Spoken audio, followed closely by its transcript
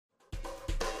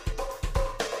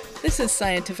This is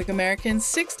Scientific American's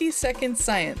 60-Second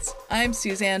Science. I'm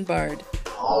Suzanne Bard.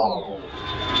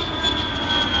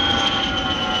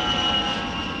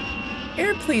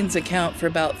 Airplanes account for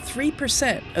about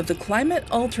 3% of the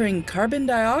climate-altering carbon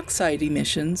dioxide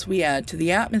emissions we add to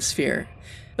the atmosphere.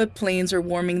 But planes are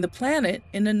warming the planet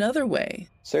in another way.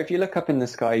 So if you look up in the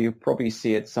sky, you'll probably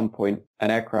see at some point an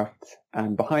aircraft,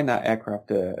 and behind that aircraft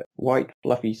are white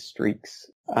fluffy streaks,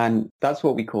 and that's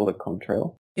what we call a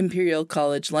contrail. Imperial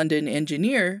College London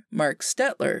engineer Mark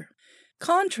Stettler.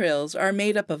 Contrails are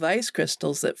made up of ice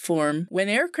crystals that form when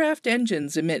aircraft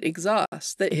engines emit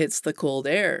exhaust that hits the cold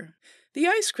air. The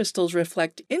ice crystals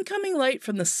reflect incoming light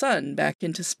from the sun back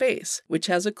into space, which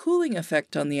has a cooling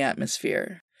effect on the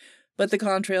atmosphere. But the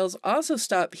contrails also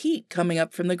stop heat coming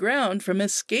up from the ground from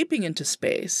escaping into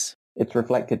space. It's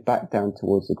reflected back down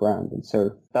towards the ground, and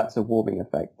so that's a warming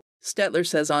effect. Stettler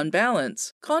says on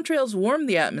balance, contrails warm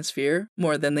the atmosphere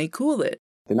more than they cool it.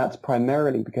 And that's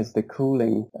primarily because the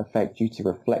cooling effect due to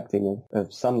reflecting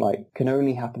of sunlight can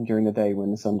only happen during the day when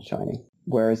the sun's shining,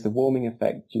 whereas the warming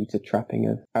effect due to trapping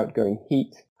of outgoing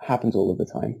heat happens all of the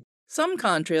time. Some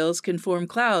contrails can form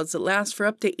clouds that last for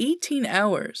up to 18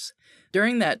 hours.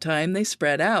 During that time, they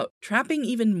spread out, trapping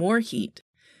even more heat.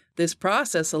 This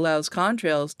process allows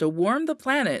contrails to warm the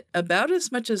planet about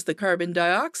as much as the carbon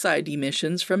dioxide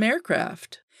emissions from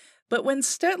aircraft. But when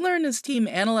Stettler and his team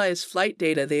analyzed flight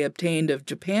data they obtained of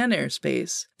Japan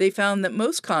airspace, they found that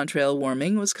most contrail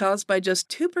warming was caused by just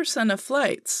 2% of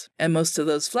flights, and most of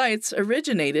those flights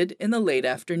originated in the late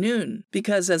afternoon,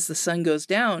 because as the sun goes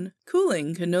down,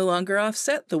 cooling can no longer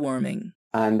offset the warming.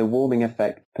 And the warming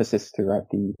effect persists throughout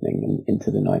the evening and into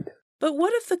the night. But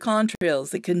what if the contrails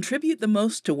that contribute the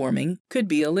most to warming could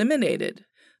be eliminated?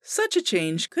 Such a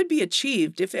change could be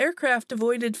achieved if aircraft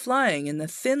avoided flying in the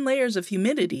thin layers of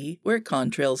humidity where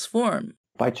contrails form.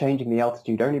 By changing the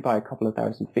altitude only by a couple of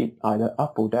thousand feet, either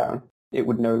up or down, it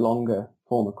would no longer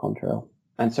form a contrail.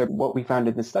 And so what we found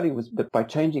in the study was that by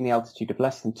changing the altitude of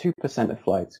less than 2% of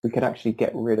flights, we could actually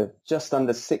get rid of just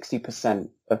under 60%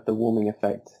 of the warming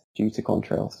effect due to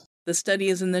contrails. The study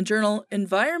is in the journal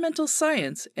Environmental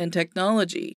Science and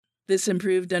Technology. This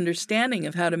improved understanding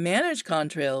of how to manage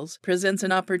contrails presents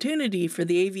an opportunity for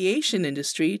the aviation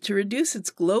industry to reduce its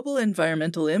global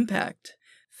environmental impact.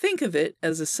 Think of it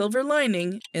as a silver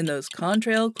lining in those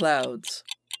contrail clouds.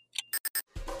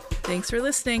 Thanks for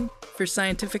listening. For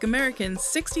Scientific American's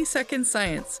 60-Second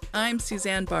Science, I'm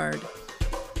Suzanne Bard.